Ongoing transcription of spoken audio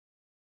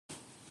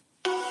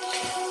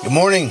Good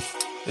morning.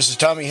 This is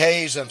Tommy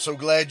Hayes. I'm so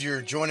glad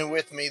you're joining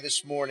with me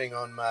this morning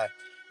on my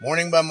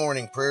morning by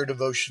morning prayer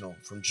devotional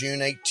from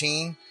June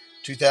 18,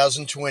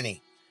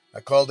 2020. I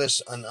call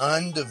this an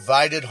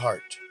undivided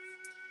heart.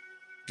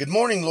 Good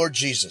morning, Lord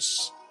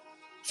Jesus.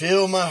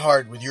 Fill my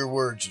heart with your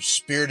words of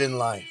spirit and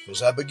life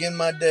as I begin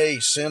my day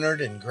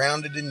centered and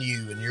grounded in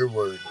you and your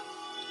word.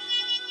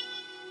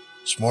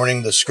 This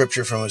morning, the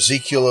scripture from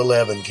Ezekiel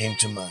 11 came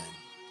to mind.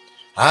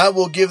 I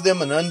will give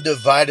them an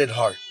undivided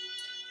heart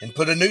and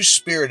put a new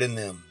spirit in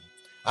them.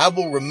 I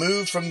will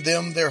remove from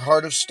them their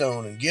heart of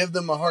stone and give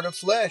them a heart of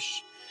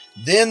flesh.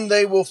 Then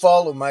they will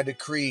follow my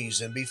decrees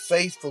and be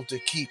faithful to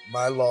keep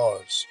my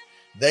laws.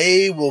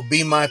 They will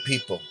be my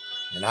people,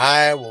 and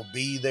I will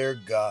be their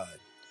God.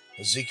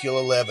 Ezekiel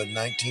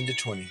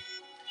 11:19-20.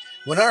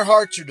 When our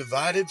hearts are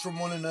divided from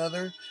one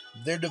another,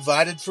 they're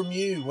divided from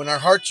you. When our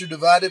hearts are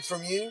divided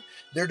from you,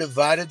 they're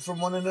divided from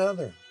one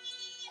another.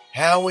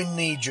 How we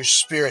need your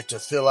spirit to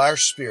fill our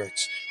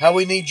spirits. How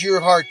we need your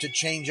heart to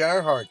change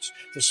our hearts.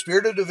 The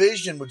spirit of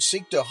division would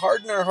seek to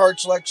harden our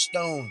hearts like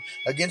stone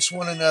against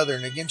one another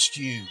and against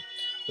you.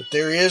 But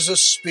there is a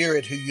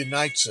spirit who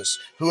unites us,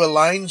 who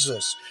aligns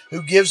us,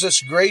 who gives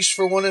us grace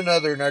for one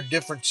another in our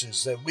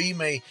differences, that we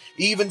may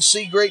even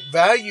see great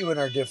value in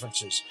our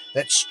differences,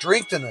 that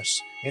strengthen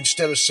us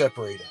instead of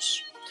separate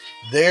us.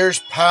 There's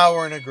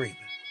power in agreement.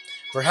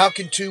 For how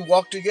can two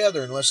walk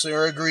together unless they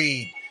are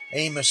agreed?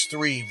 Amos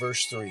 3,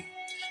 verse 3.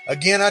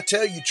 Again, I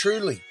tell you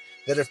truly,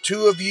 that if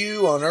two of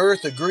you on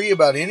earth agree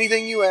about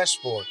anything you ask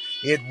for,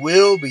 it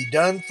will be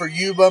done for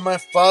you by my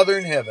Father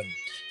in heaven.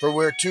 For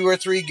where two or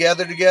three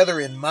gather together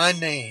in my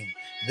name,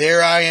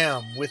 there I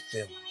am with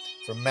them.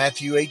 From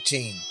Matthew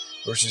 18,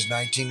 verses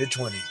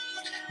 19-20.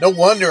 No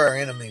wonder our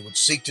enemy would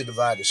seek to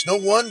divide us. No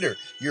wonder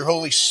your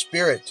Holy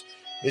Spirit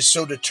is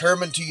so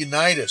determined to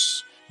unite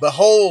us.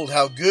 Behold,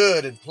 how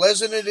good and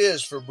pleasant it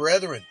is for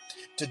brethren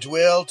to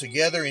dwell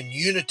together in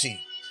unity.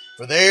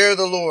 For there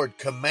the Lord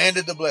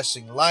commanded the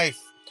blessing, life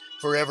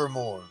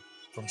forevermore.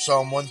 From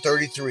Psalm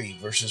 133,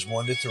 verses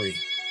 1-3.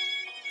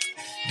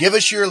 Give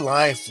us your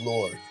life,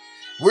 Lord.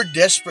 We're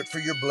desperate for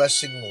your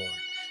blessing, Lord.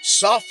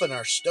 Soften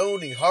our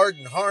stony,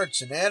 hardened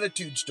hearts and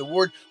attitudes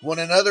toward one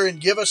another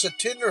and give us a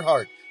tender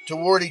heart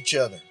toward each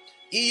other.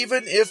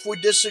 Even if we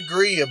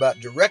disagree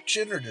about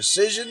direction or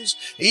decisions,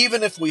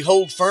 even if we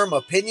hold firm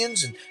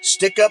opinions and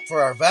stick up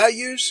for our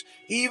values,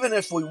 even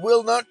if we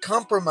will not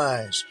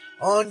compromise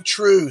on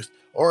truth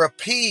or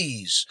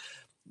appease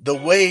the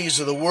ways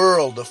of the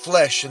world, the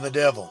flesh, and the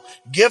devil.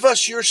 Give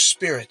us your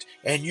spirit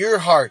and your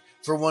heart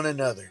for one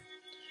another.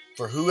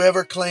 For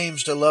whoever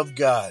claims to love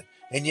God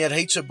and yet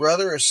hates a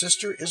brother or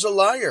sister is a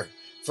liar.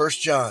 1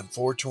 John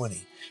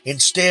 4:20.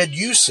 Instead,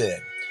 you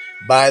said,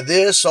 by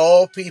this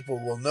all people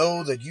will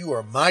know that you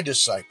are my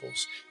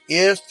disciples,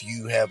 if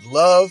you have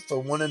love for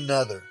one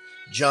another.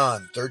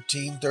 John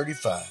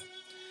 13:35.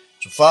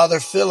 So,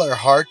 Father, fill our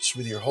hearts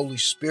with your Holy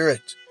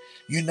Spirit.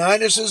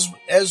 Unite us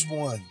as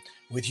one,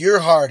 with your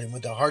heart and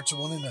with the hearts of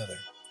one another.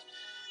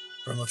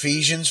 From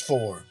Ephesians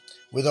 4,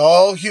 with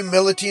all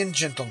humility and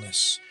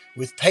gentleness,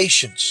 with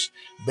patience,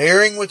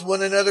 bearing with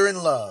one another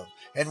in love,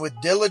 and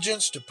with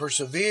diligence to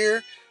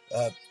persevere,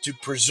 to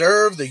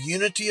preserve the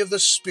unity of the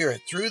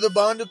Spirit through the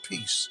bond of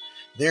peace.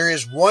 There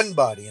is one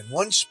body and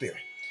one Spirit,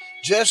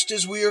 just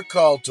as we are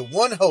called to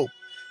one hope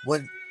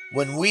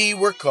when we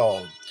were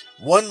called,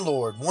 one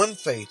Lord, one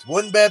faith,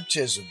 one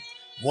baptism,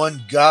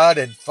 one God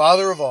and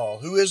Father of all,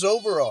 who is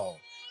over all,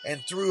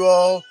 and through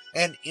all,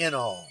 and in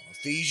all.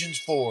 Ephesians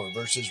 4,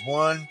 verses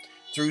 1-6.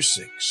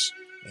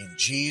 In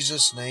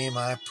Jesus' name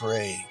I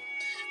pray.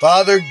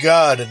 Father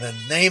God, in the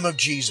name of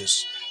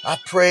Jesus, I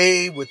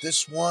pray with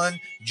this one,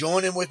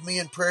 joining with me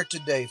in prayer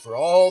today for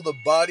all the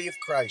body of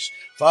Christ.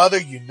 Father,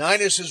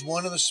 unite us as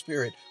one in the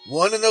Spirit,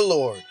 one in the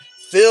Lord.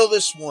 Fill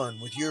this one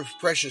with your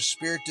precious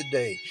Spirit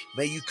today.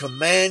 May you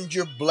command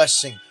your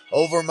blessing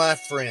over my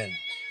friend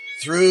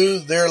through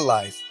their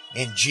life.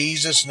 In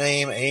Jesus'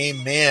 name,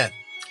 amen.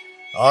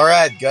 All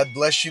right. God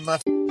bless you, my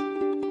friend.